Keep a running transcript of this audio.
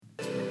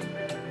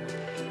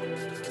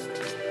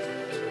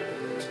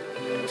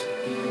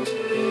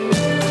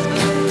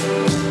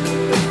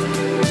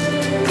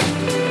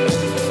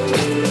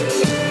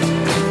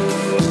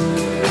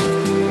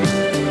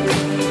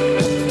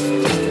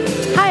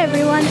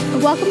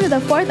Welcome to the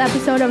fourth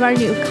episode of our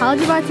new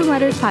College of Arts and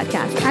Letters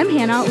podcast. I'm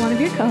Hannah, one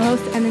of your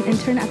co-hosts and an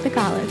intern at the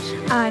college.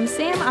 I'm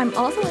Sam. I'm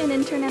also an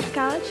intern at the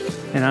college.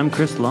 And I'm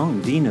Chris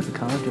Long, Dean of the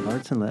College of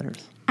Arts and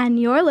Letters.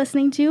 And you're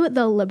listening to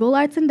The Liberal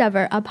Arts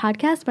Endeavor, a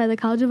podcast by the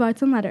College of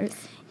Arts and Letters.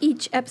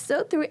 Each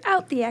episode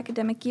throughout the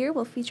academic year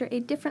will feature a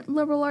different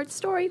liberal arts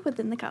story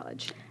within the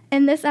college.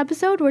 In this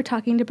episode, we're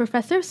talking to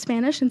Professor of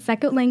Spanish and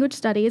Second Language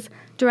Studies,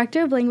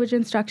 Director of Language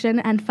Instruction,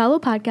 and fellow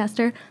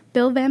podcaster,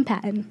 Bill Van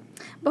Patten.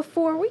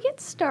 Before we get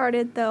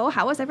started, though,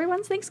 how was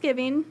everyone's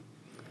Thanksgiving?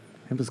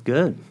 It was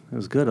good. It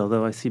was good,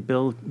 although I see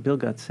Bill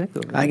got sick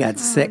over there. I got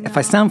sick. No. If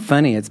I sound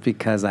funny, it's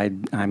because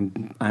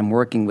I'm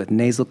working with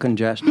nasal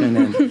congestion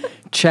and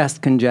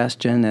chest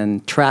congestion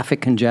and traffic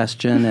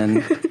congestion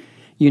and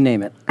you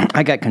name it.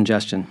 I got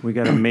congestion. We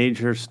got a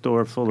major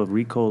store full of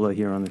Ricola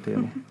here on the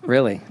table.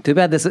 Really? Too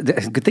bad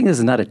good thing this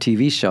is not a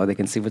TV show. They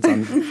can see what's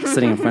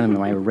sitting in front of me.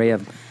 My array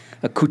of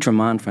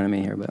accoutrement in front of me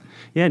here. But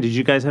yeah, did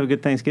you guys have a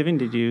good Thanksgiving?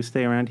 Did you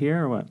stay around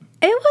here or what?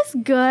 It was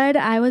good.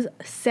 I was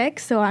sick,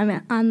 so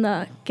I'm on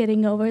the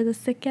getting over the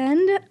sick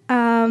end.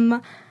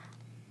 But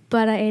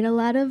I ate a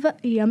lot of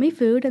yummy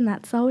food, and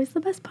that's always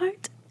the best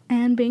part,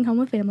 and being home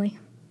with family.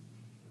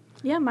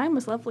 Yeah, mine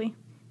was lovely.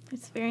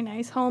 It's very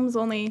nice. Home's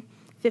only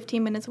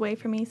 15 minutes away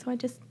from me, so I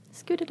just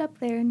scooted up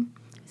there, and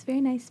it's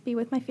very nice to be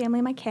with my family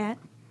and my cat.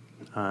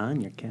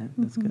 And your cat.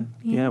 That's good.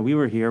 Yeah, we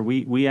were here.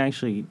 We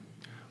actually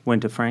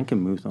went to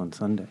Frankenmuth on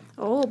Sunday.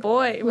 Oh,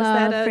 boy. Was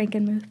Love that a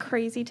Frankenmuth.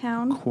 Crazy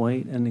town?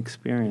 Quite an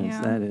experience,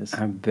 that is.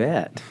 I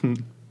bet.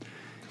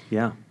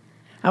 Yeah.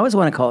 I always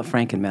want to call it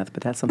Frankenmeth,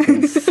 but that's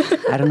something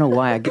I don't know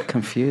why I get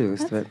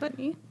confused. That's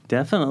funny.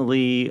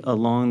 Definitely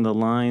along the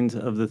lines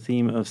of the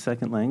theme of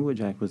second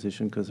language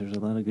acquisition, because there's a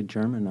lot of good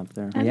German up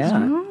there.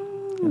 Yeah.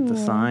 The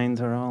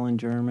signs are all in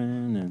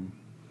German. And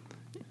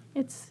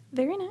it's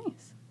very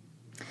nice.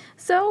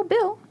 So,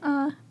 Bill,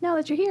 now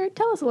that you're here,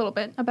 tell us a little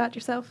bit about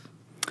yourself.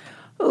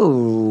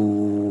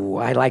 Oh,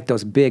 I like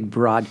those big,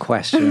 broad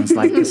questions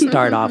like to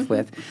start off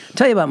with.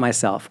 Tell you about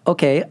myself.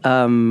 Okay,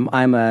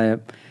 I'm a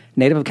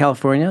native of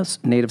California,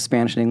 native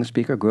Spanish and English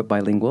speaker, grew up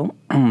bilingual.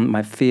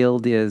 My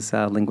field is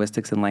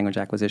linguistics and language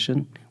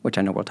acquisition, which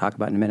I know we'll talk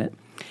about in a minute.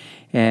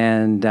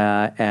 And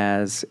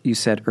as you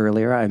said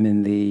earlier, I'm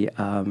in the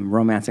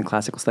Romance and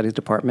Classical Studies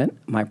department.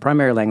 My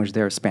primary language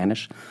there is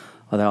Spanish,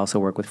 although I also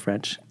work with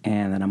French.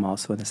 And then I'm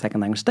also in the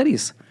Second Language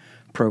Studies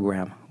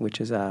program, which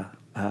is a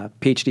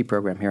PhD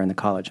program here in the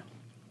college.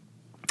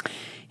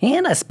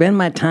 And I spend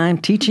my time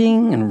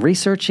teaching and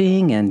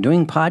researching and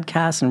doing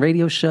podcasts and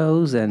radio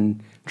shows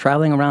and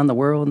traveling around the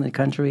world and the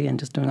country and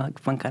just doing like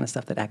fun kind of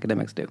stuff that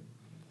academics do.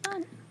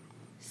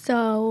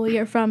 So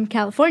you're from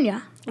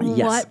California.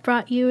 Yes. What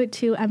brought you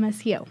to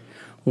MSU?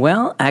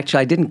 Well, actually,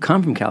 I didn't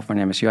come from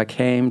California MSU. I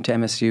came to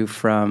MSU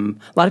from,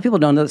 a lot of people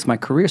don't know this, my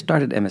career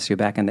started at MSU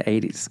back in the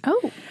 80s.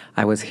 Oh.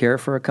 I was here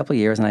for a couple of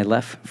years, and I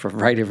left for a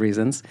variety of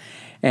reasons.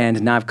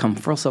 And now I've come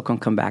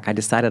back. I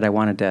decided I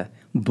wanted to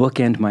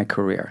bookend my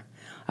career.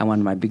 I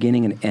wanted my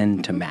beginning and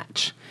end to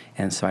match.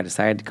 And so I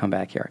decided to come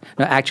back here.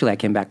 No, actually, I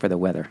came back for the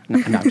weather.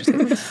 No, I'm just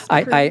kidding.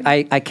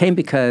 I came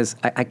because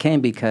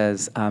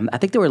I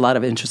think there were a lot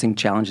of interesting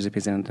challenges that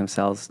presented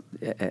themselves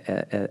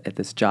at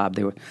this job.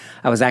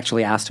 I was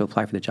actually asked to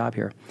apply for the job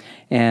here,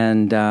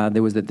 and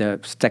there was the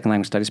Second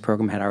Language Studies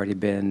program had already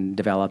been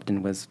developed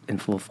and was in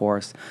full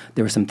force.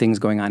 There were some things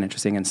going on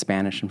interesting in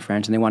Spanish and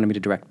French, and they wanted me to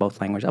direct both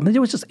languages. I mean,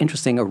 there was just an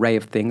interesting array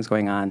of things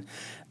going on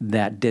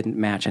that didn't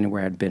match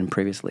anywhere I'd been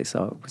previously.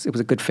 So it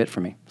was a good fit for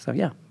me. So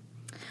yeah.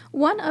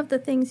 One of the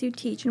things you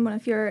teach in one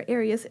of your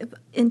areas of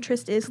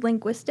interest is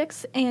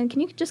linguistics, and can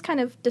you just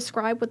kind of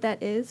describe what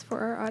that is for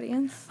our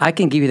audience? I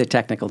can give you the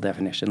technical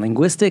definition.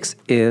 Linguistics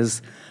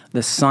is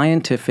the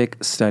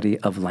scientific study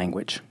of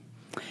language.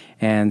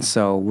 And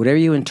so whatever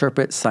you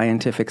interpret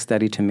scientific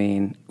study to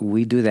mean,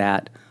 we do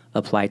that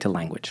apply to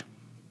language,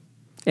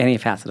 any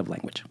facet of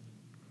language.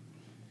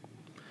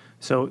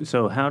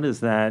 So how does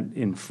that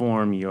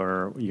inform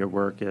your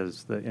work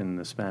in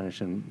the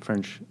Spanish and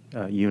French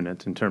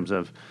units in terms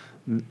of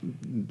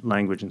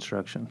language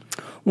instruction?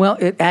 Well,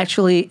 it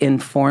actually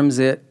informs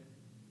it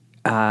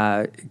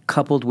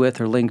coupled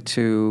with or linked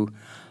to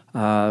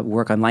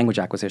work on language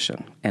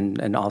acquisition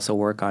and also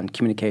work on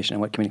communication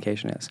and what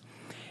communication is.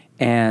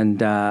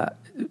 And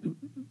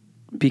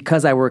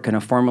because I work in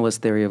a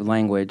formalist theory of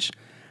language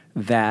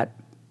that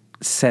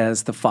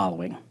says the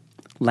following: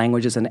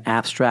 language is an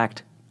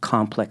abstract,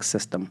 complex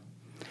system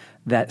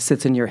that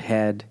sits in your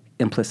head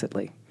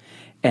implicitly.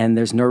 And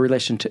there's no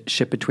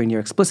relationship between your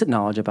explicit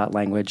knowledge about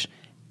language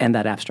and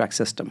that abstract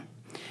system.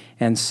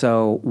 And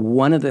so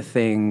one of the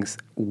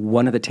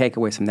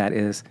takeaways from that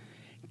is,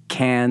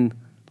 can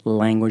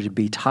language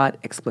be taught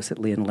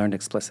explicitly and learned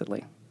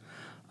explicitly?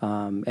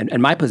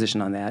 And my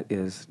position on that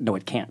is, no,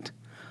 it can't.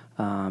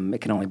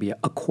 It can only be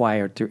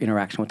acquired through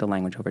interaction with the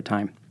language over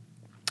time.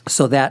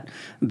 So that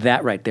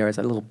right there is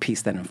a little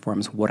piece that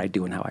informs what I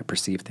do and how I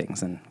perceive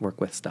things and work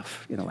with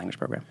stuff in a language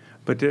program.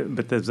 But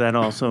does that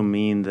also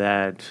mean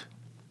that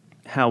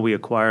how we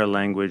acquire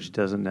language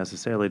doesn't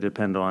necessarily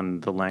depend on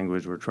the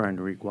language we're trying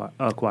to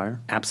acquire?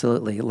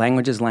 Absolutely.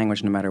 Language is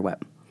language no matter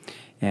what.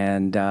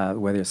 And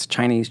whether it's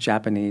Chinese,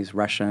 Japanese,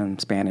 Russian,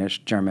 Spanish,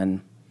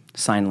 German,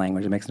 sign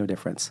language, it makes no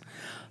difference.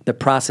 The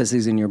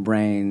processes in your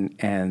brain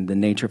and the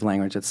nature of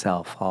language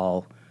itself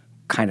all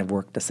kind of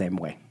work the same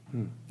way.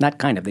 Not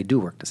kind of, they do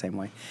work the same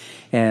way.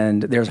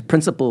 And there's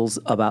principles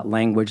about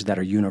language that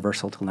are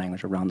universal to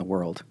language around the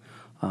world.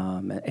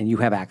 And you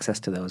have access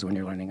to those when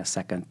you're learning a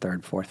second,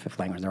 third, fourth, fifth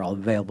language. They're all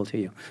available to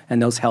you.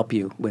 And those help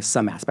you with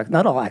some aspects,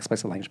 not all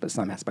aspects of language, but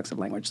some aspects of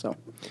language. So,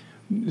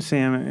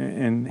 Sam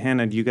and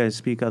Hannah, do you guys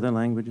speak other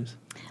languages?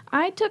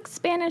 I took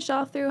Spanish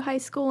all through high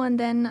school, and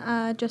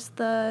then just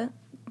the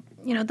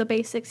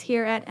basics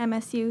here at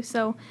MSU.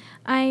 So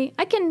I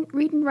can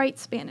read and write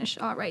Spanish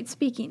all right.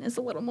 Speaking is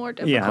a little more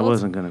difficult. Yeah, I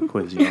wasn't going to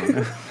quiz you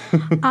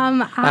on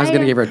that. I was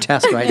going to give her a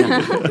test right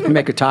now.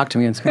 Make her talk to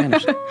me in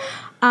Spanish.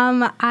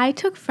 I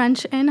took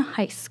French in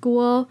high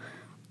school,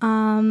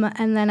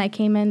 and then I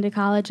came into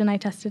college and I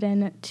tested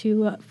in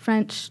to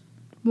French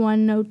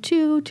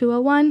 102,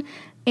 201,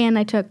 and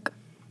I took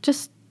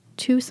just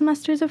 2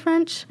 semesters of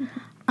French.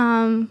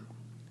 I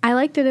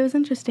liked it. It was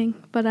interesting,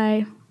 but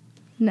I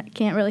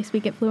can't really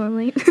speak it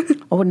fluently.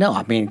 Oh, no.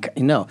 I mean,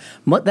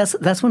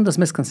 that's one of those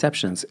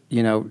misconceptions.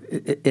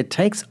 It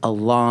takes a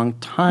long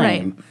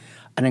time. Right.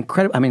 An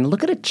incredible. I mean,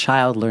 look at a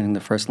child learning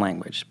the first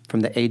language from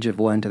the age of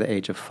 1 to the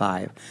age of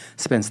 5.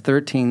 Spends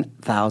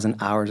 13,000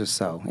 hours or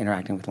so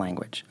interacting with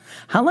language.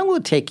 How long will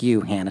it take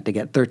you, Hannah, to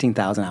get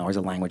 13,000 hours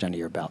of language under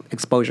your belt?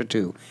 Exposure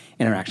to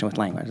interaction with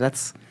language.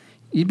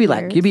 You'd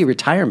be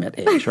retirement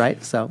age,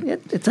 right? So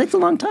it takes a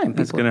long time.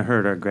 That's going to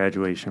hurt our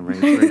graduation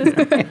rate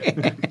right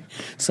now.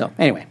 So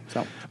anyway,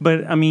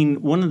 But I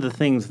mean, one of the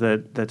things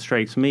that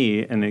strikes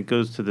me, and it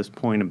goes to this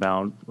point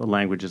about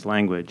language is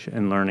language,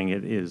 and learning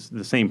it is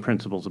the same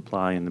principles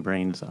apply, and the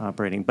brain's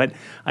operating. But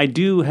I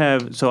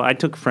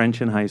took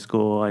French in high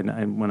school,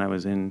 and when I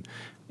was in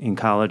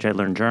college, I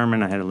learned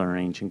German. I had to learn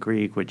ancient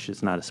Greek, which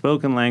is not a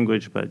spoken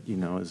language, but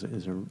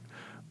is a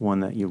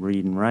one that you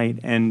read and write.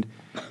 And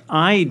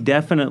I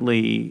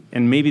definitely,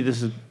 and maybe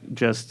this is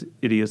just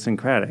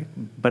idiosyncratic,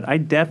 but I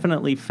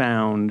definitely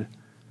found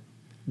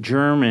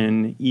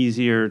German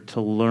easier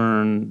to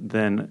learn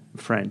than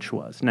French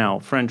was. Now,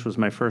 French was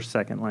my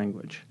second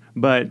language,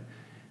 but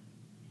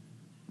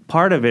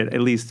part of it, at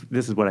least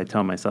this is what I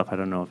tell myself, I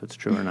don't know if it's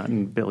true or not,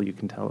 and Bill, you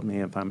can tell me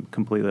if I'm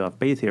completely off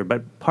base here,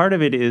 but part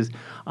of it is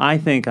I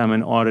think I'm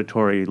an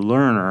auditory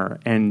learner,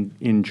 and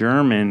in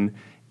German,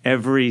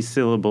 every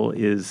syllable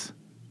is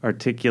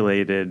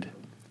articulated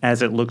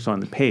as it looks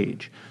on the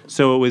page.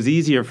 So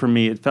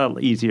it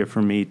felt easier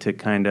for me to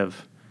kind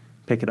of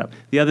pick it up.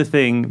 The other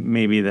thing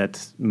maybe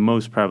that's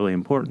most probably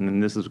important,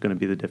 and this is going to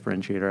be the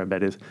differentiator, I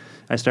bet, is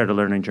I started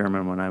learning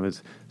German when I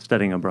was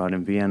studying abroad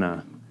in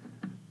Vienna,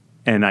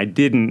 and I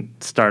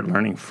didn't start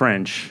learning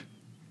French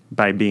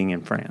by being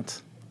in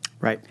France.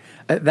 Right.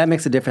 That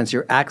makes a difference.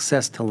 Your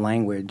access to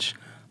language,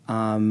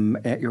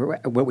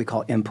 what we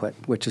call input,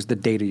 which is the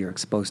data you're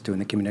exposed to in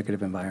the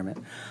communicative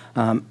environment,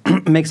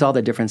 makes all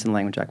the difference in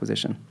language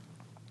acquisition.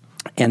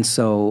 And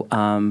so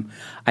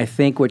I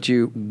think what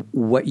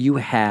you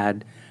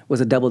had was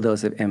a double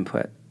dose of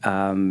input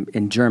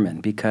in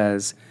German,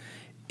 because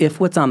if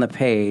what's on the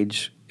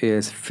page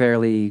is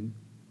fairly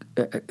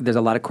there's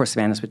a lot of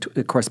correspondence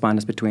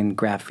between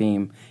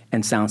grapheme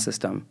and sound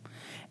system,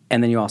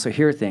 and then you also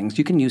hear things.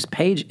 You can use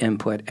page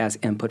input as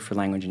input for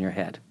language in your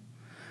head.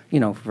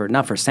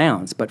 Not for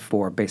sounds, but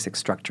for basic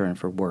structure and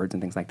for words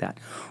and things like that.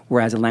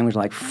 Whereas a language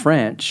like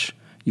French,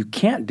 you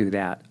can't do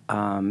that.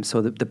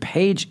 So the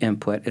page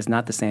input is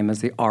not the same as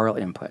the oral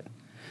input.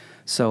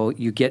 So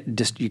you get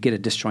a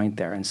disjoint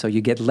there, and so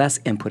you get less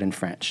input in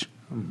French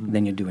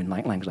than you do in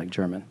language like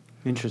German.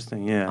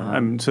 Interesting, yeah.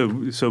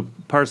 So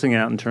parsing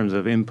out in terms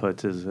of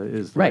inputs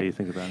is the way you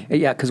think about it.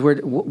 Yeah, because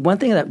one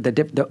thing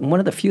one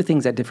of the few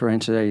things that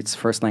differentiates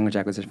first language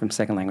acquisition from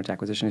second language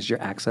acquisition is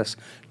your access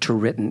to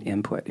written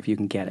input, if you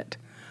can get it,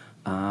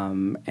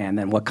 and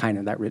then what kind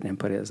of that written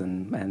input is,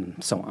 and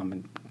so on.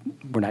 And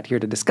we're not here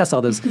to discuss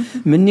all those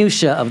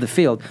minutia of the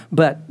field,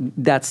 but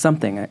that's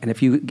something. And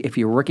if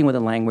you're working with a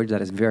language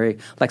that is very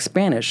like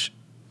Spanish,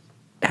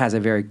 has a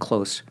very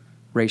close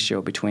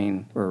ratio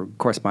between, or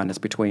correspondence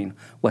between,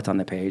 what's on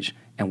the page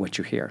and what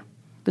you hear.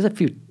 There's a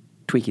few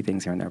tweaky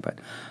things here and there, but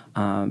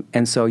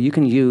and so you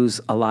can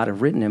use a lot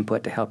of written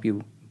input to help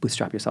you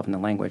bootstrap yourself in the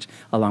language,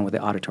 along with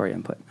the auditory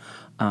input.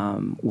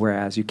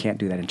 Whereas you can't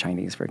do that in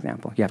Chinese, for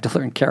example. You have to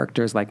learn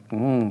characters like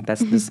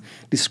these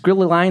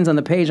scribbly lines on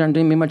the page aren't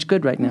doing me much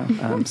good right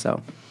now.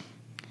 So,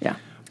 yeah.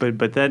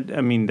 But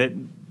that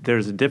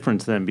there's a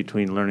difference then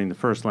between learning the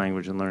first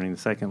language and learning the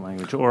second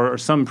language, or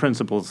some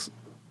principles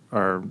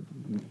are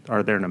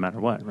there no matter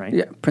what, right?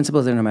 Yeah,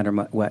 principles are no matter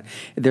what.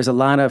 There's a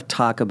lot of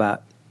talk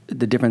about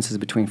the differences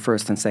between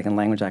first and second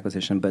language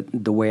acquisition, but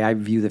the way I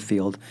view the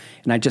field,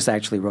 and I just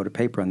actually wrote a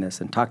paper on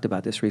this and talked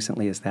about this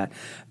recently, is that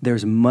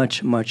there's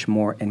much, much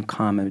more in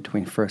common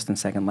between first and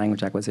second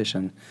language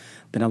acquisition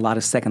than a lot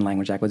of second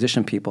language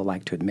acquisition people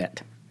like to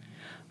admit.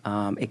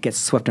 it gets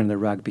swept under the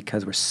rug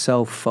because we're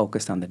so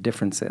focused on the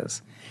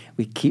differences.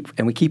 We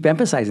keep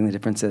emphasizing the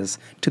differences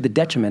to the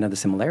detriment of the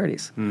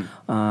similarities.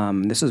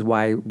 This is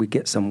why we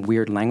get some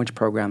weird language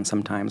programs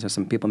sometimes, or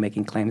some people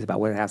making claims about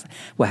what has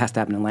to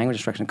happen in language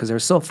instruction, because they're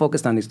so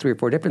focused on these 3 or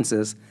 4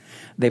 differences,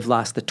 they've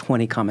lost the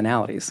 20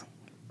 commonalities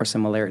or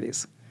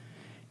similarities,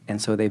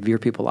 and so they veer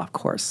people off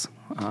course.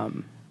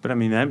 But I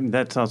mean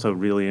that's also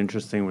really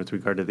interesting with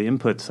regard to the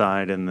input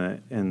side and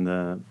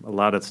a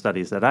lot of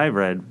studies that I've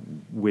read,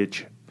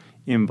 which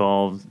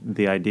involve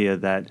the idea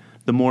that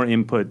the more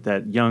input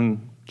that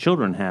young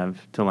children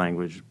have to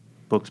language,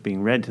 books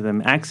being read to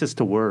them, access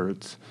to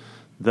words,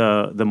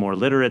 the more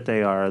literate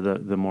they are,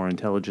 the more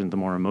intelligent, the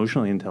more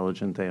emotionally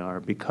intelligent they are,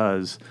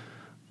 because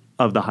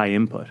of the high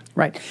input.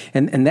 Right.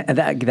 And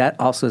that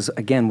also is,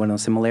 again, one of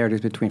the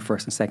similarities between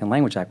first and second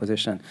language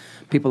acquisition.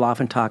 People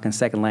often talk in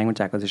second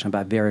language acquisition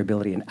about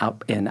variability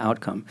in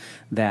outcome,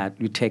 that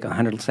you take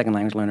 100 second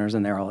language learners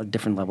and they're all at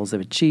different levels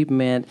of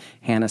achievement.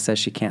 Hannah says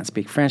she can't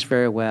speak French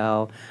very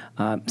well.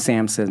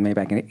 Sam says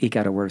maybe I can eke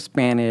out a word of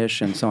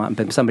Spanish and so on,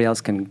 but somebody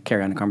else can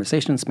carry on a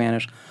conversation in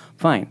Spanish.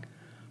 Fine.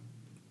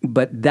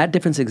 But that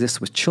difference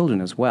exists with children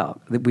as well.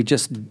 We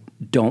just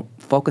don't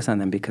focus on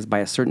them because by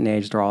a certain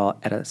age they're all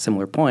at a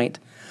similar point.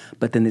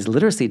 But then these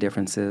literacy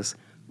differences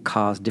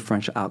cause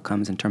differential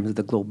outcomes in terms of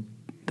the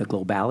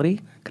globality.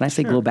 Can I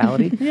say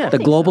globality? Yeah. The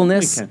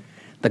globalness. So.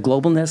 The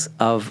globalness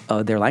of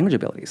their language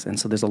abilities. And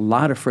so there's a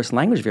lot of first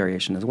language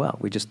variation as well.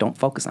 We just don't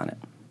focus on it.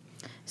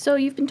 So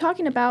you've been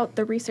talking about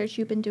the research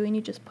you've been doing.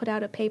 You just put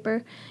out a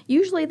paper.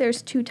 Usually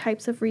there's 2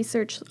 types of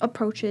research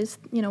approaches,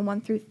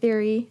 one through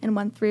theory and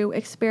one through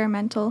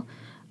experimental.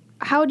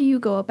 How do you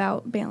go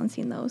about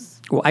balancing those?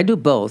 Well, I do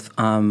both.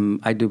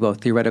 I do both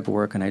theoretical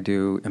work and I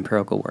do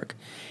empirical work.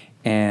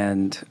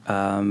 And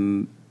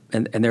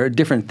there are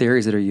different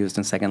theories that are used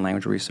in second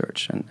language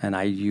research, and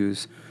I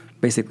use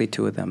basically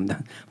 2 of them.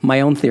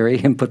 My own theory,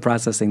 input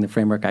processing, the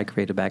framework I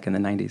created back in the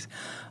 90s,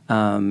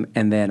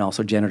 and then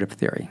also generative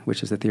theory,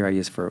 which is the theory I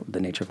use for the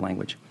nature of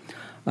language.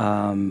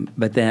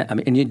 But then,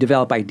 and you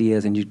develop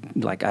ideas, and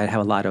I have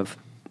a lot of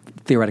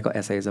theoretical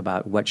essays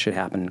about what should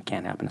happen,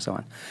 can't happen, and so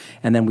on.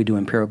 And then we do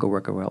empirical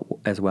work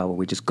as well, where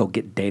we just go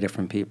get data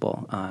from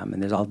people,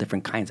 and there's all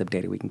different kinds of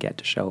data we can get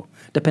to show,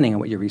 depending on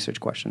what your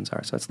research questions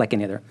are. So it's like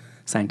any other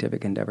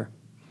scientific endeavor.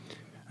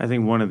 I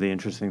think one of the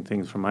interesting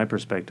things from my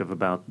perspective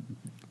about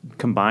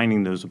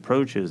combining those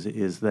approaches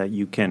is that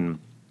you can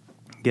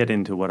get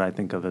into what I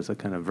think of as a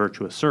kind of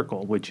virtuous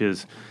circle, which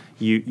is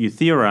you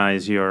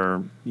theorize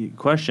your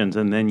questions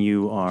and then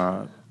you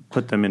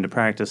put them into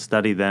practice,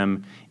 study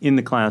them in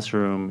the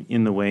classroom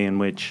in the way in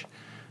which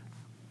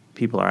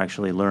people are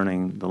actually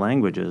learning the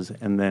languages,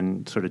 and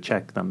then sort of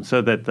check them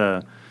so that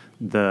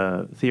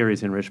the theory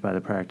is enriched by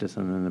the practice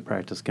and then the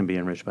practice can be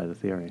enriched by the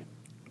theory.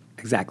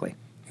 Exactly.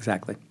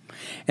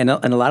 And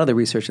a lot of the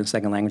research in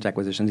second language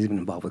acquisition is even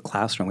involved with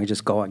classroom. We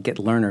just go and get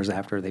learners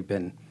after they've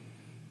been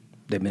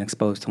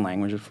exposed to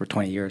language for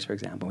 20 years, for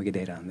example. We get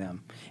data on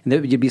them.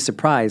 And you'd be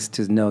surprised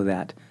to know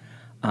that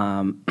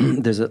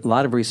there's a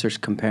lot of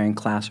research comparing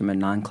classroom and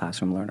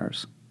non-classroom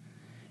learners.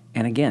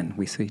 And again,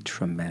 we see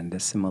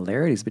tremendous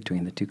similarities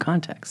between the 2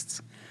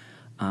 contexts.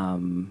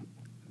 And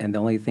the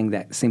only thing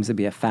that seems to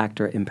be a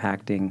factor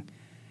impacting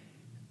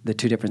the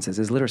 2 differences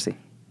is literacy.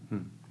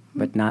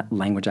 But not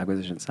language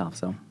acquisition itself.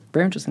 So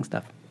very interesting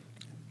stuff.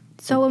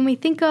 So when we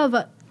think of,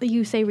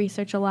 you say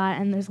research a lot,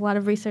 and there's a lot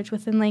of research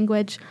within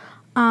language.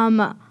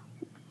 When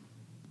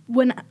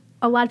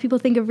a lot of people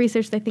think of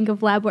research, they think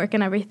of lab work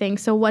and everything.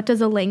 So what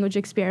does a language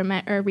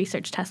experiment or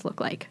research test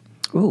look like?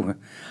 Ooh,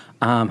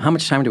 how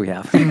much time do we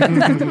have?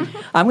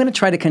 I'm going to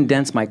try to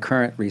condense my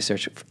current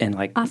research in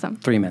Awesome.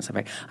 3 minutes.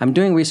 I'm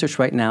doing research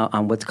right now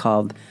on what's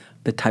called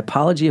the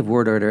typology of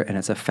word order and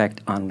its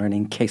effect on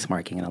learning case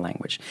marking in a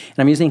language. And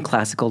I'm using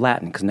classical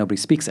Latin because nobody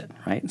speaks it,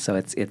 right? So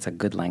it's a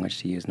good language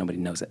to use. Nobody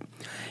knows it.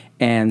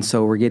 And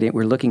so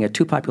we're looking at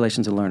 2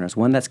 populations of learners.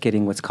 One that's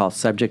getting what's called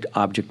subject,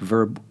 object,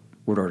 verb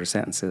word order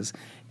sentences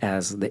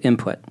as the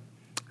input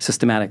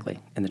systematically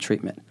in the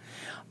treatment.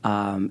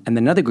 And then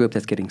another group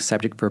that's getting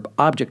subject, verb,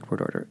 object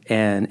word order.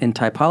 And in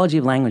typology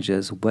of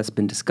languages, what's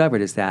been discovered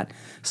is that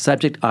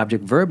subject,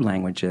 object, verb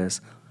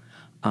languages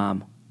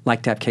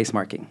like to have case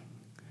marking.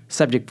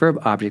 Subject, verb,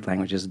 object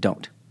languages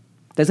don't.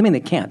 Doesn't mean they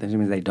can't. Doesn't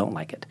mean they don't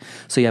like it.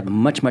 So you have a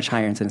much, much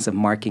higher incidence of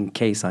marking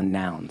case on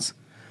nouns.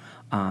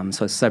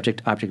 So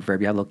subject, object,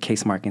 verb, you have little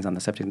case markings on the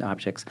subject and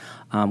objects,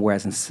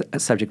 whereas in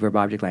subject, verb,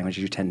 object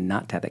languages, you tend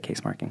not to have that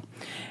case marking.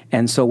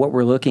 And so what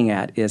we're looking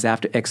at is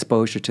after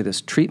exposure to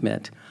this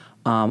treatment,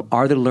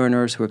 are the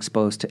learners who are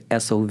exposed to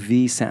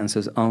SOV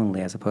sentences only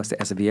as opposed to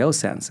SVO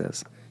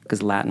sentences?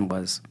 Because Latin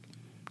was,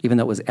 even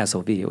though it was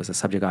SOV, it was a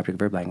subject, object,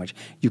 verb language,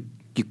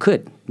 you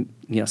could,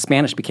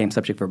 Spanish became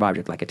subject, verb,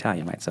 object like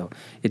Italian, right? So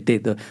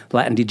the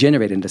Latin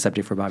degenerated into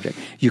subject, verb, object.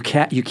 You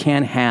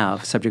can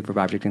have subject, verb,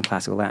 object in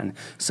classical Latin.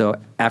 So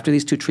after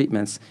these 2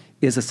 treatments,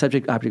 is the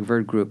subject, object,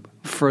 verb group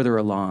further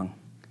along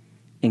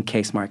in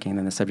case marking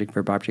than the subject,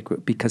 verb, object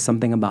group? Because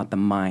something about the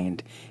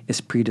mind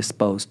is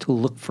predisposed to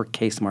look for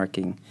case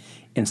marking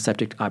in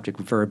subject, object,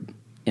 verb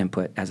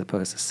input as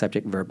opposed to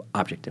subject, verb,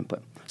 object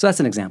input. So that's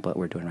an example that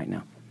we're doing right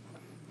now.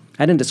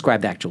 I didn't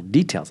describe the actual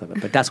details of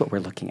it, but that's what we're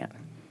looking at.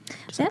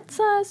 That's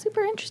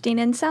super interesting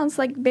and sounds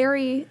like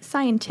very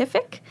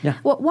scientific. Yeah.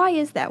 Why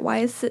is that? Why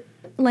is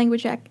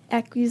language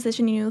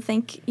acquisition,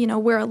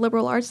 we're a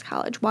liberal arts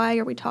college. Why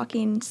are we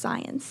talking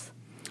science?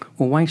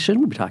 Well, why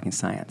shouldn't we be talking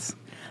science?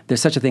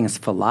 There's such a thing as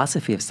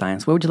philosophy of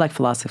science. What would you like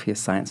philosophy of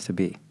science to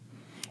be?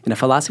 In a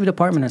philosophy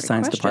department or a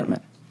science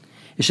department?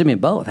 It should be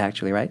both,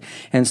 actually, right?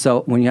 And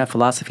so when you have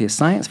philosophy of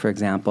science, for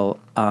example,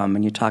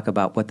 and you talk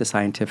about what the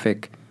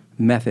scientific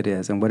method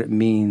is and what it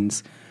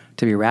means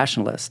to be a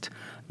rationalist,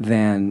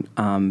 then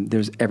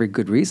there's every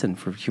good reason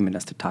for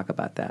humanists to talk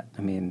about that.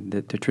 I mean,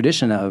 the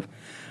tradition of,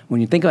 when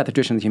you think about the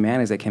tradition of the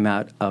humanities that came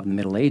out of the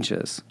Middle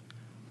Ages,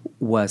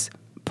 was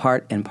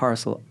part and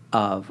parcel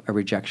of a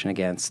rejection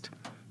against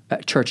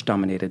a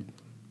church-dominated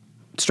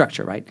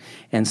structure, right?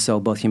 And so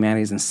both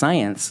humanities and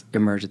science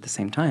emerged at the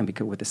same time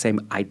because with the same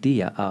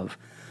idea of,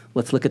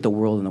 let's look at the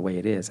world in the way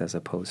it is as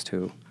opposed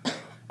to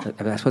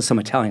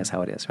someone telling us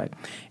how it is, right?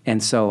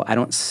 And so I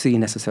don't see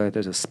necessarily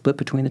there's a split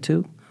between the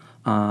two.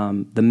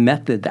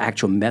 The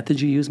actual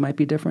method you use might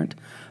be different,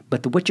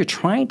 but what you're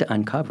trying to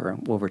uncover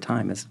over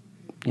time is,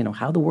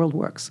 how the world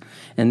works.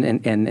 And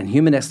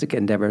humanistic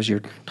endeavors,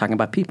 you're talking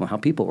about people, how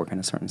people work in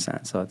a certain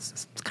sense. So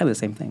it's kind of the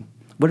same thing.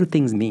 What do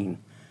things mean?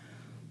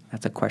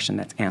 That's a question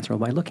that's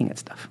answerable by looking at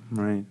stuff.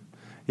 Right.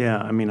 Yeah,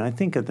 I mean, I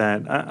think of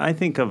that. I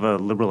think of a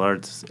liberal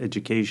arts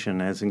education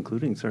as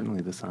including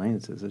certainly the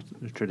sciences. A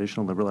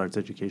traditional liberal arts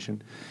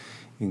education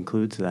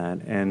includes that.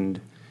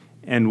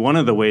 And one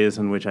of the ways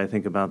in which I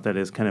think about that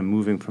is kind of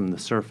moving from the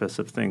surface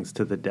of things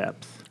to the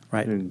depth.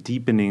 Right. And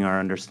deepening our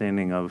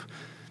understanding of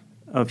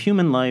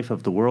human life,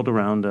 of the world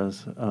around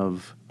us,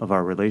 of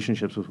our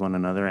relationships with one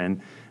another. And,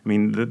 I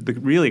mean, the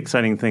really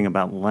exciting thing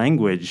about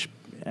language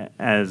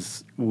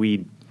as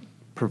we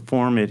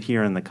perform it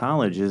here in the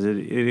college is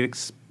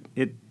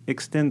it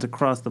extends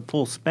across the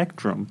full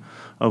spectrum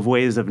of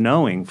ways of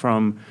knowing,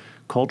 from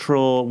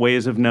cultural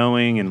ways of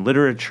knowing and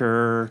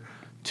literature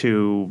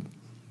to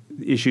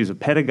issues of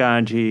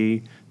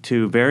pedagogy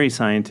to very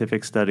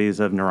scientific studies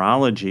of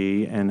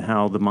neurology and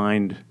how the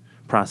mind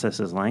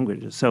processes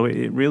languages. So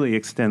it really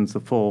extends the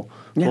full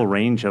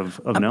range of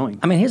knowing.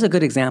 I mean, here's a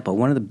good example.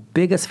 One of the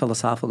biggest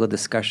philosophical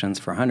discussions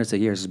for hundreds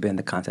of years has been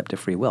the concept of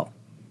free will,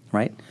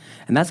 right?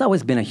 And that's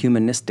always been a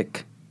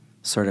humanistic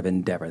sort of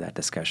endeavor, that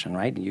discussion,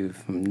 right?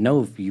 You've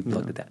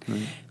looked at that.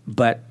 Right.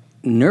 But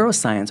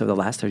neuroscience over the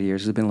last 30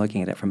 years has been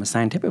looking at it from a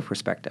scientific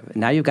perspective. And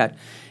now you've got,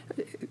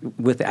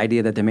 with the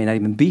idea that there may not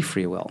even be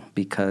free will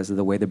because of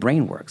the way the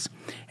brain works.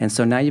 And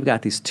so now you've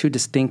got these two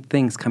distinct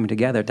things coming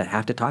together to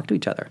have to talk to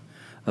each other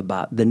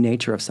about the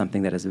nature of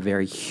something that is a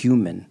very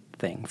human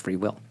thing, free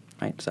will,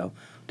 right? So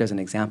there's an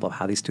example of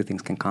how these two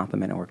things can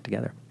complement and work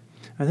together.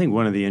 I think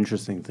one of the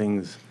interesting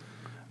things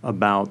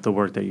about the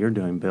work that you're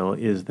doing, Bill,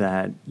 is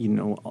that,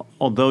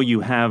 although you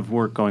have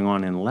work going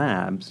on in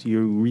labs,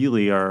 you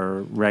really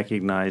are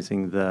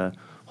recognizing the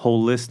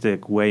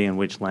holistic way in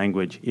which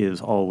language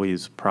is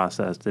always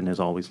processed and is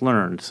always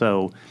learned.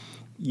 So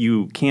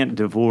you can't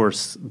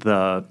divorce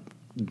the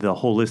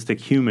holistic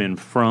human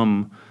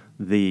from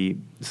the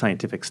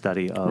scientific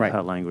study of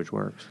how language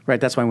works. Right.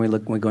 That's why when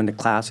we go into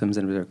classrooms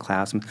and we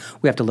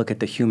have to look at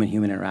the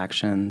human-human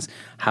interactions,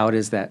 how it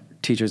is that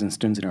teachers and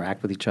students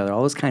interact with each other.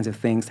 All those kinds of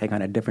things take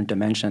on a different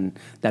dimension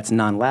that's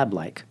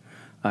non-lab-like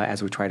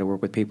as we try to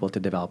work with people to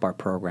develop our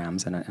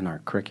programs and our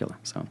curricula.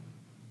 So,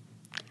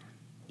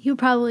 you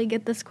probably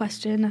get this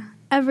question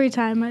every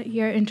time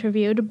you're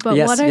interviewed, but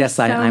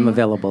I'm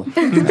available.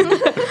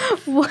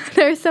 What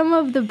are some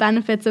of the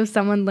benefits of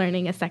someone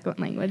learning a second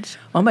language?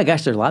 Oh my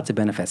gosh, there are lots of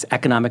benefits.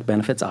 Economic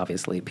benefits,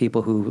 obviously.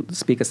 People who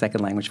speak a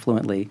second language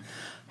fluently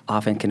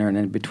often can earn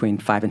in between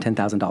 $5,000 and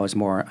 $10,000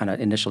 more on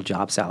an initial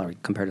job salary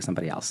compared to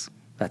somebody else.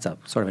 That's a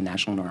sort of a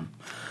national norm.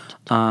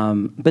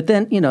 But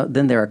then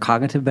there are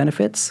cognitive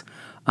benefits.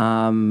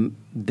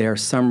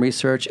 There's some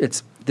research.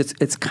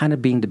 It's kind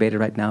of being debated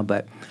right now,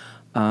 but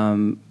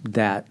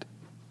that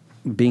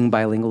being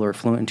bilingual or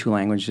fluent in two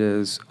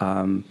languages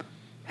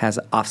has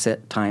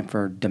offset time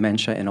for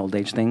dementia and old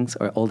age things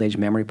or old age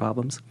memory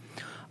problems.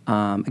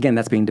 Again,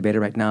 that's being debated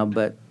right now,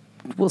 but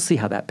we'll see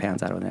how that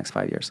pans out over the next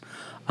 5 years.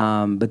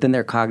 But then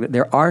there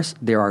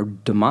are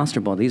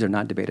demonstrable, these are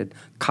not debated,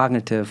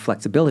 cognitive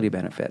flexibility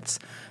benefits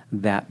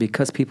that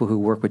because people who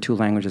work with two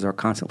languages are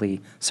constantly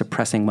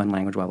suppressing one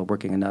language while they're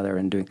working another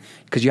and doing,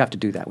 because you have to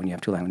do that when you have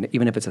two languages.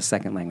 Even if it's a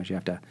second language, you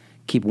have to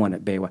keep one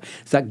at bay. So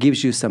that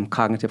gives you some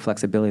cognitive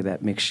flexibility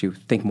that makes you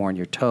think more on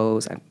your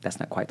toes. And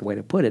that's not quite the way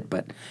to put it,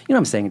 but you know what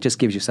I'm saying? It just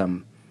gives you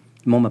some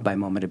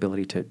moment-by-moment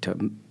ability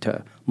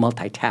to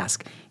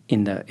multitask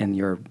in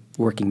your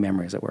working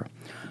memory, as it were.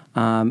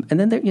 And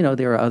then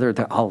there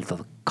are all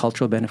the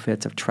cultural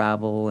benefits of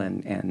travel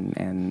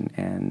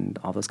and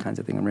all those kinds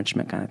of things,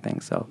 enrichment kind of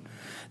things. So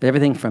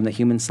everything from the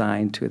human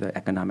side to the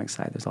economic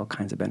side, there's all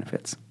kinds of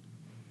benefits.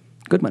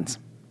 Good ones.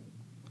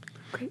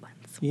 Great ones.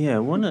 Yeah,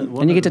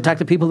 and you get to talk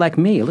to people like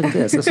me. Look at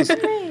this. This is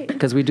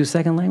because we do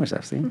second language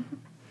stuff. See?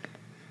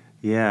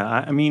 Yeah,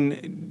 I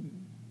mean,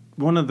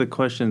 one of the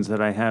questions that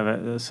I have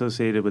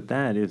associated with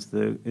that is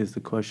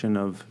the question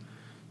of,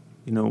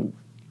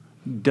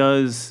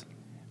 does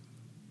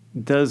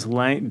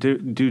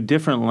do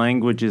different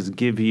languages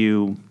give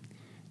you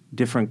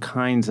different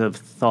kinds of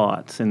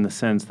thoughts in the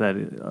sense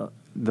that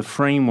the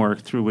framework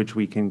through which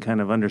we can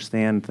kind of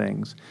understand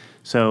things?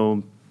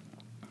 So,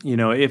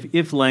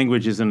 if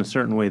language is in a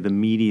certain way the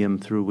medium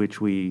through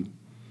which we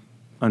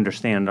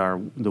understand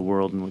the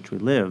world in which we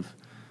live,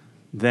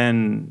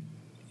 then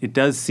it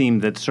does seem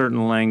that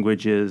certain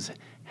languages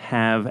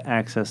have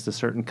access to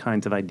certain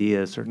kinds of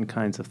ideas, certain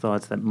kinds of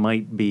thoughts that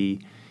might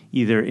be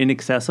either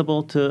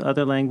inaccessible to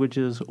other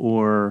languages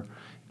or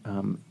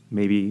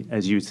maybe,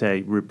 as you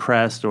say,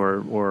 repressed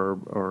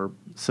or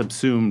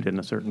subsumed in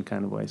a certain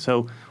kind of way.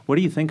 So what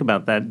do you think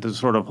about that, the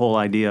sort of whole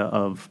idea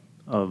of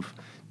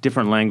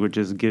different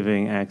languages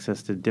giving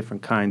access to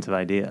different kinds of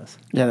ideas?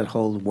 Yeah, that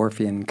whole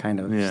Worfian kind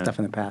of stuff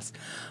in the past.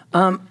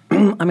 I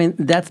mean,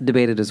 that's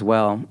debated as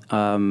well.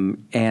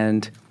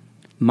 And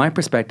my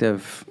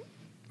perspective,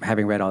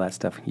 having read all that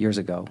stuff years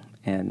ago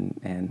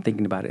and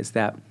thinking about it, is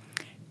that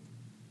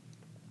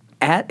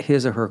at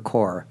his or her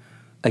core,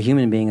 a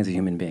human being is a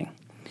human being.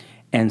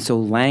 And so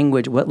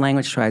what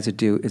language tries to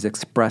do is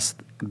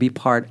be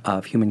part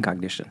of human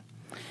cognition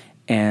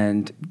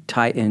and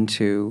tie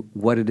into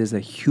what it is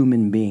a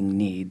human being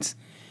needs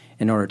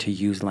in order to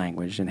use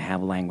language and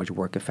have language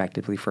work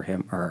effectively for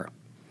him or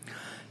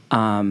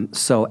her.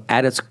 So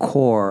at its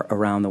core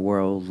around the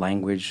world,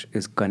 language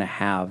is going to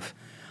have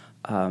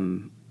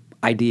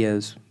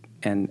ideas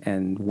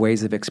and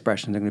ways of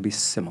expression that are going to be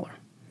similar.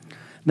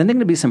 Then there are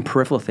going to be some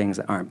peripheral things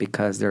that aren't,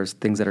 because there's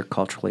things that are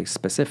culturally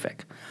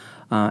specific.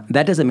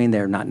 That doesn't mean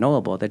they're not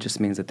knowable. That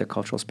just means that they're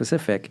cultural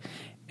specific,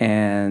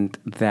 and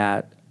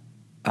that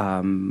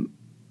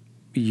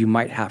you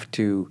might have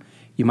to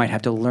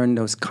learn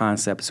those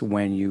concepts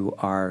when you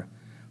are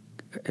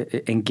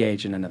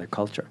engaged in another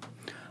culture.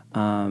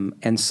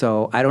 And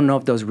so I don't know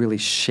if those really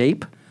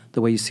shape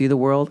the way you see the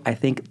world. I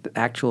think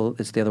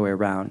it's the other way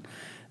around,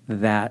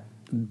 that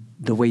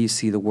the way you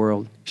see the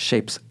world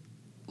shapes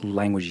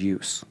language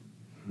use.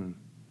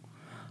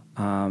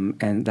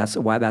 And that's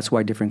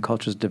why different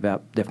cultures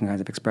develop different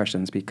kinds of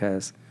expressions,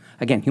 because,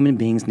 again, human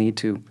beings need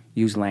to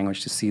use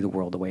language to see the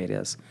world the way it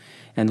is.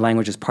 And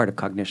language is part of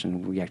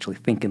cognition. We actually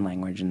think in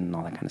language and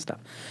all that kind of stuff.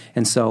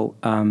 And so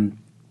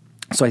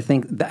I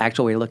think the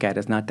actual way to look at it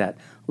is not that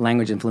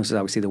language influences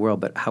how we see the world,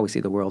 but how we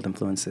see the world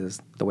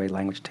influences the way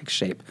language takes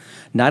shape.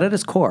 Not at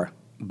its core,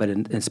 but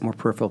in its more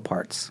peripheral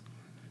parts.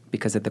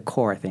 Because at the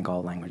core, I think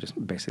all languages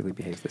basically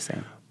behaves the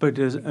same. But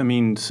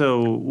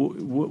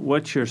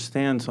what's your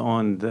stance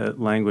on the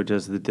language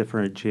as the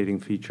differentiating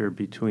feature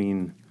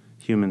between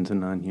humans and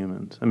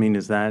non-humans? I mean,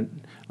 is that,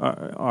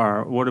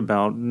 what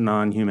about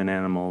non-human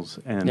animals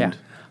and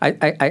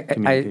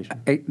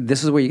communication?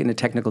 This is where you get into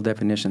technical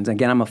definitions.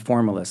 Again, I'm a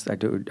formalist. I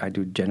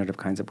do generative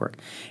kinds of work.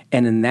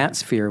 And in that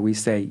sphere, we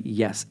say,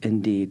 yes,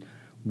 indeed,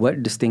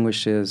 what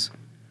distinguishes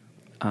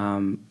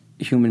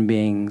human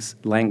beings'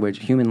 language,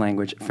 human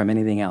language, from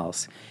anything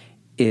else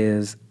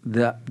is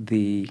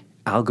the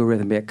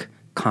algorithmic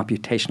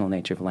computational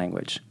nature of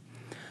language.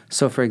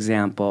 So, for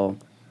example,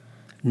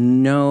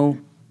 no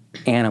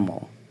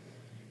animal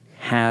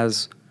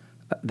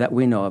that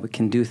we know of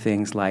can do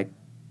things like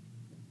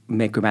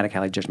make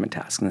grammaticality judgment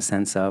tasks, in the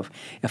sense of,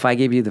 if I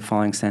give you the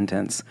following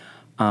sentence,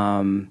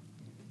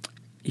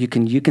 you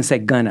can say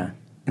gonna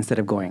instead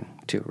of going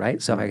to,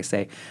 right? So if I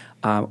say,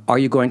 are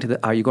you going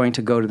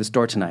to go to the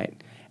store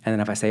tonight? And then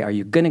if I say, are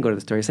you going to go to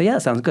the store? You say, yeah,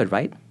 that sounds good,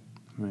 right?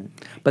 Right.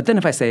 But then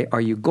if I say, are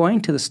you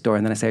going to the store?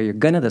 And then I say, are you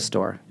going to the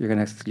store?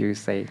 You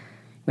say,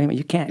 wait a minute,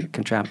 you can't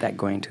contract that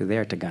going to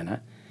there to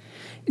gonna.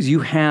 You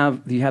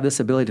have this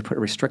ability to put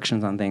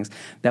restrictions on things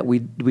that we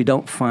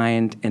don't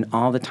find in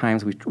all the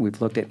times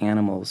we've looked at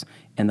animals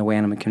and the way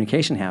animal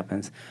communication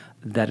happens,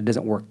 that it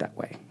doesn't work that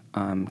way,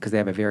 because they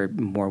have a very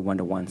more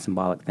one-to-one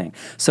symbolic thing.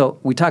 So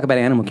we talk about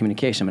animal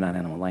communication, but not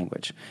animal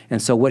language.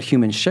 And so what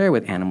humans share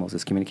with animals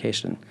is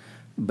communication,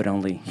 but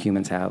only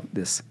humans have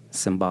this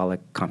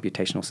symbolic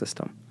computational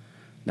system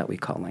that we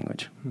call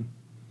language.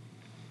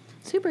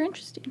 Super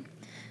interesting.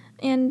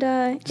 And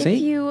if See?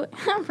 you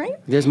right,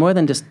 There's more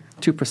than just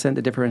 2%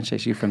 that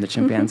differentiates you from the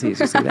chimpanzees.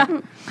 You see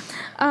that?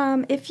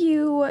 if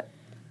you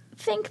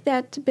think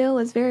that Bill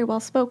is very well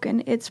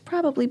spoken, it's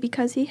probably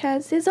because he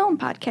has his own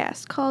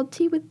podcast called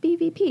Tea with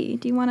BVP.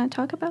 Do you want to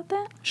talk about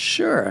that?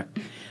 Sure.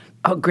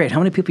 Oh, great! How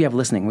many people you have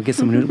listening? We get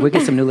some new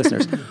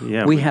listeners.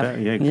 Yeah,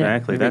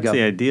 exactly. That's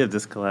the idea of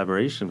this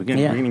collaboration. We're going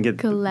to get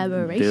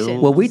Collaboration.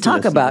 Bill's Well, we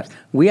talk listeners. about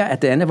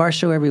at the end of our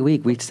show every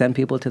week, we send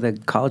people to the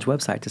college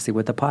website to see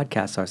what the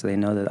podcasts are, so they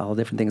know that all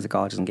the different things the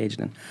college is engaged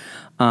in.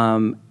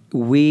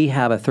 We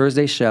have a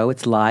Thursday show.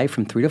 It's live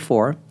from 3 to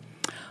 4.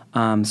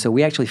 So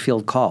we actually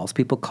field calls.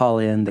 People call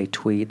in, they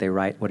tweet, they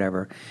write,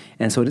 whatever,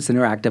 and so it's an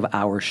interactive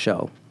hour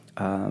show,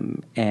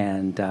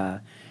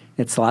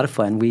 it's a lot of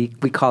fun. We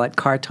call it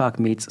Car Talk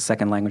meets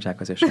Second Language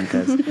Acquisition,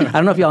 because I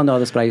don't know if you all know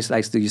this, but I used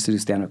to do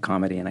stand-up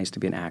comedy, and I used to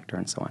be an actor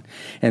and so on.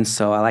 And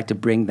so I like to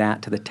bring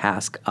that to the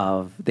task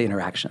of the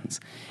interactions.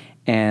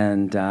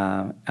 And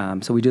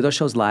so we do those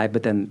shows live,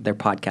 but then they're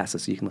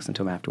podcasted, so you can listen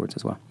to them afterwards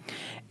as well.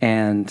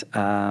 And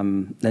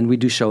then we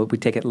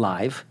take it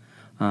live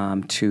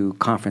to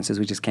conferences.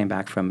 We just came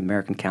back from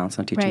American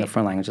Council on Teaching of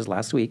Foreign Languages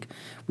last week.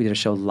 We did a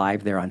show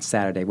live there on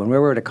Saturday. When we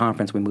were at a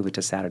conference, we moved it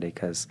to Saturday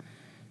because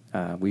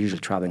we're usually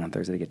traveling on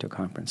Thursday to get to a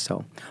conference.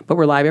 But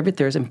we're live every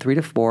Thursday from 3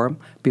 to 4.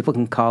 People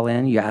can call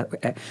in.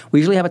 We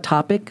usually have a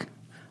topic,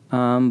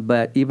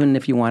 but even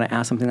if you want to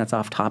ask something that's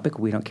off topic,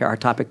 we don't care. Our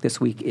topic this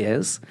week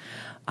is,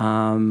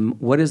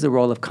 what is the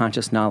role of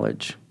conscious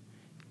knowledge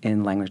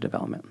in language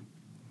development?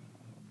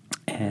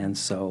 And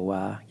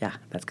so,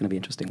 that's going to be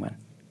an interesting one.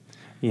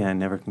 Yeah, I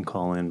never can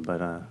call in,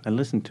 but I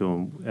listen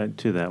to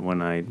that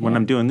when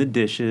I'm doing the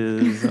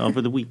dishes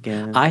over the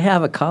weekend. I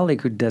have a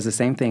colleague who does the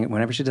same thing.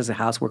 Whenever she does a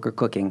housework or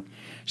cooking,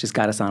 she's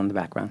got us on in the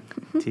background.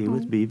 Tea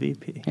with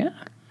BVP. Yeah.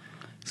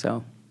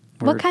 So,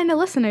 what kind of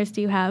listeners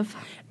do you have?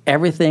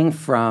 Everything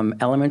from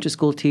elementary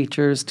school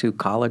teachers to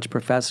college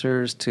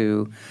professors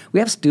to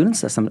we have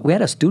students. We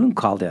had a student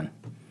called in.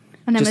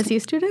 An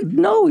MSU student?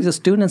 No, he's a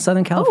student in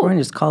Southern California.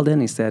 Just called in.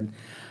 He said,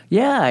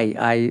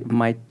 "Yeah,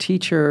 my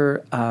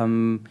teacher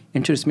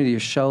introduced me to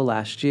your show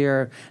last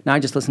year. Now I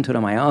just listen to it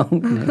on my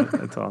own."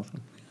 That's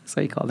awesome.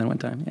 So he called in one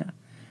time. Yeah,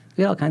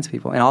 we had all kinds of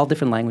people in all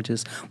different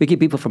languages. We get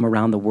people from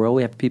around the world.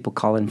 We have people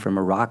call in from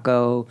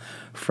Morocco,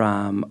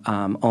 from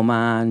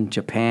Oman,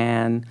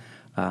 Japan,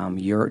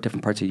 Europe,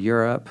 different parts of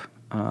Europe.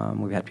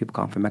 We've had people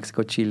calling from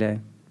Mexico, Chile.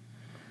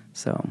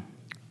 So.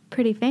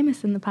 Pretty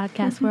famous in the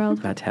podcast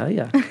world. I tell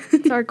you.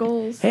 It's our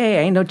goals. Hey,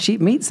 ain't no cheap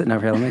meat sitting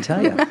over here, let me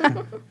tell you.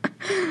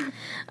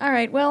 All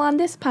right. Well, on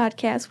this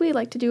podcast, we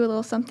like to do a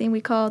little something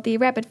we call the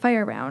rapid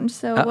fire round.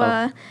 So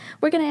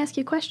we're going to ask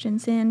you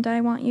questions, and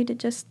I want you to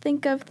just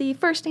think of the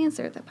first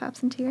answer that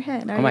pops into your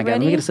head. Are you God, ready?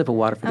 let me get a sip of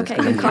water for this.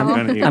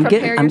 Okay,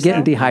 I'm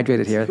getting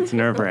dehydrated here. It's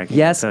nerve-wracking.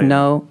 Yes,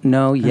 no,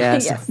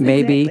 yes, Yes,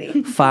 maybe,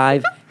 exactly.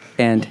 5,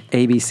 and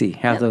ABC.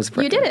 Have those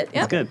for You did it. That's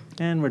Yep. good.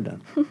 And we're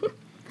done.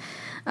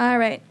 All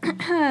right.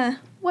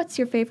 What's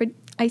your favorite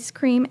ice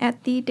cream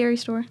at the dairy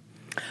store?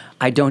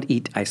 I don't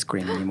eat ice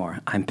cream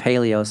anymore. I'm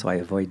paleo, so I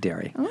avoid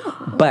dairy.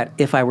 But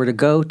if I were to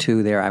go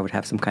to there, I would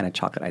have some kind of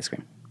chocolate ice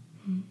cream.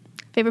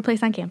 Favorite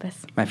place on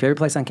campus? My favorite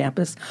place on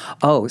campus?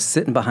 Oh,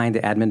 sitting behind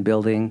the admin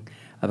building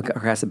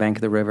across the bank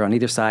of the river on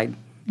either side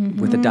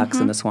with the ducks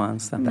and the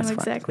swans. That's I know fun.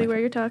 exactly where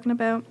you're talking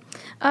about.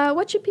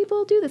 What should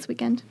people do this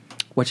weekend?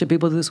 What should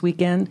people do this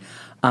weekend?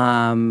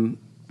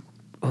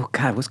 Oh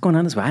God, what's going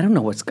on this week? I don't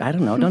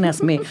know. Don't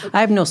ask me.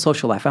 I have no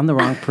social life. I'm the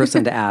wrong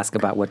person to ask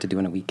about what to do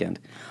in a weekend.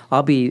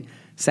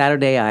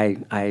 Saturday,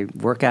 I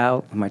work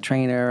out with my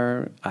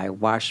trainer. I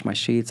wash my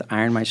sheets,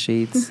 iron my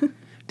sheets,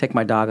 take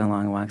my dog on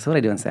long walks. That's what I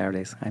do on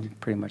Saturdays. I'm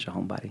pretty much a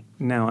homebody.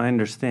 Now, I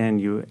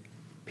understand you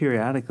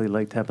periodically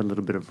like to have a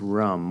little bit of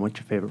rum. What's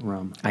your favorite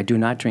rum? I do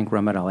not drink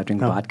rum at all. I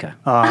drink vodka.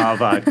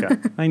 Vodka.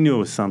 I knew it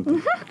was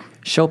something.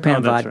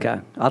 Chopin that's vodka.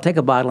 right. I'll take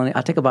a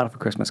bottle for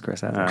Christmas,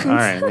 Chris. All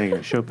right, there you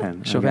go.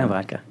 Chopin. Chopin Okay.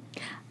 vodka.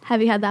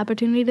 Have you had the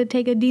opportunity to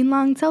take a Dean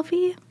Long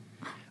selfie?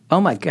 Oh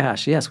my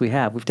gosh, yes, we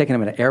have. We've taken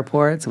them at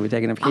airports, and we've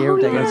taken them here. Oh,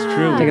 we've taken yeah. That's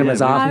true. Taken them Yeah,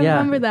 as off. I Yeah.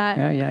 remember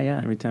that.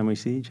 Yeah. Every time we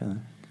see each other.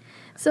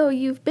 So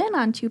you've been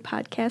on 2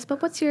 podcasts,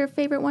 but what's your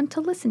favorite one to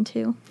listen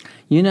to?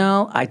 You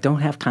know, I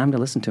don't have time to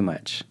listen to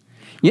much.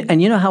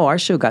 And you know how our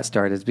show got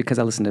started is because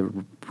I listen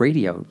to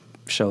radio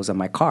shows in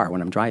my car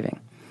when I'm driving.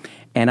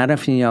 And I don't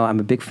know if you know, I'm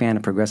a big fan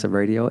of progressive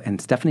radio,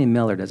 and Stephanie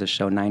Miller does a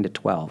show 9 to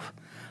 12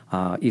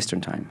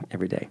 Eastern time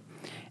every day.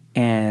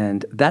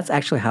 And that's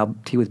actually how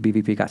Tea with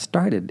BVP got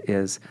started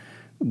is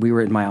we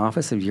were in my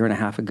office a year and a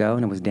half ago,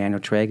 and it was Daniel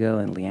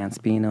Trago and Leanne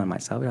Spino and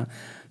myself.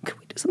 Could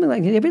we do something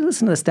like, have you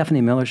listened to the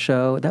Stephanie Miller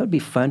show? That would be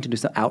fun to do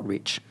some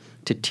outreach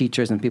to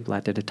teachers and people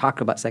out there to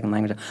talk about second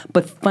language,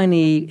 but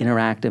funny,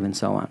 interactive, and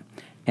so on.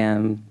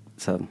 And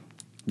so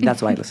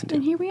that's what I listen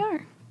And to. here we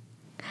are.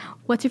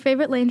 What's your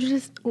favorite language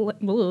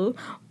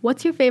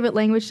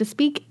to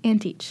speak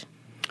and teach?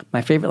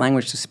 My favorite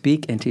language to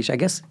speak and teach, I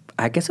guess it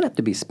would have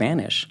to be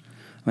Spanish.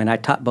 I mean, I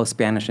taught both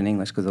Spanish and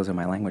English because those are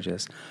my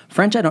languages.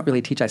 French, I don't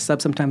really teach. I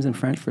sub sometimes in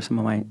French for some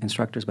of my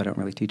instructors, but I don't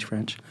really teach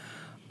French.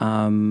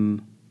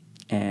 And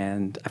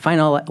I find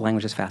all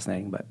languages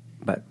fascinating, but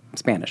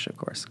Spanish, of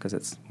course, because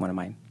it's one of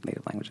my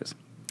native languages.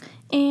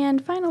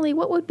 And finally,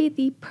 what would be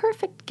the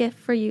perfect gift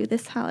for you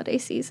this holiday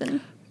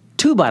season?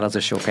 2 bottles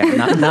of Chopin,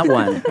 not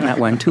one, not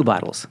one, 2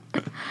 bottles.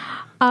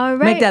 All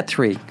right. Make that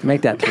 3,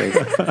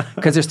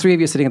 because there's 3 of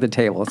you sitting at the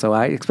table, so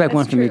I expect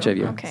one from true. each of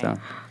you. Okay. So.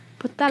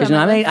 Put that Because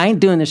on my I ain't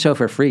doing this show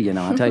for free,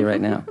 I'll tell you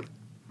right now.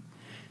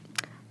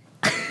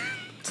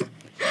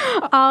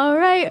 All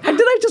right. Did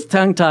I just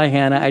tongue-tie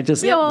Hannah? I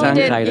just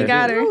tongue-tied her. You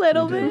got her. A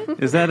little bit.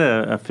 Is that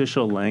an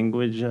official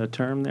language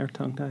term there,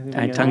 tongue-tie?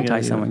 I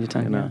tongue-tie someone, you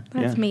tongue-tie.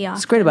 That's me off.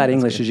 What's great about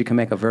English is you can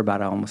make a verb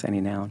out of almost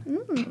any noun.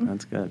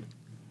 That's good.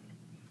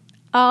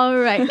 All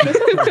right.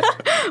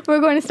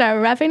 We're going to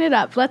start wrapping it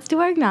up. Let's do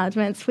our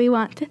acknowledgments. We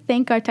want to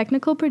thank our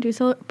technical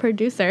producer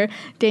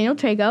Daniel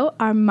Trago,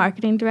 our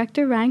marketing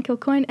director, Ryan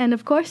Kilcoyne, and,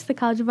 of course, the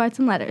College of Arts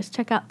and Letters.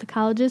 Check out the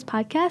college's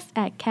podcast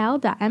at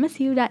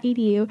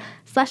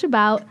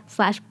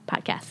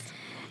cal.msu.edu/about/podcast.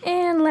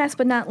 And last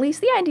but not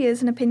least, the ideas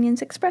and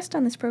opinions expressed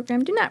on this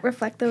program do not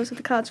reflect those of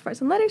the College of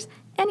Arts and Letters,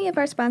 any of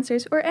our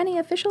sponsors, or any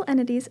official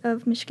entities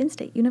of Michigan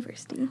State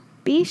University.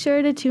 Be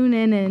sure to tune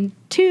in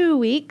 2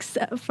 weeks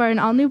for an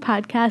all-new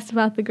podcast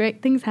about the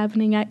great things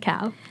happening at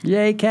Cal.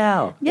 Yay,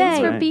 Cal. Thanks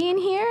Yay. for being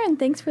here, and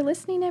thanks for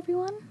listening,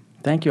 everyone.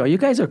 Thank you all. You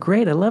guys are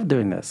great. I love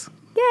doing this.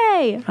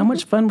 Yay! How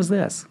much fun was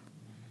this?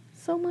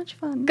 So much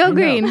fun. Go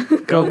green!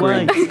 Go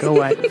green. Go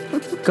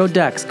white. Go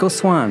ducks. Go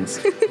swans.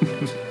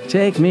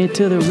 Take me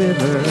to the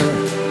river.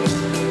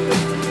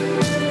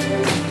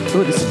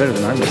 Ooh, this is better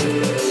than our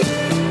music.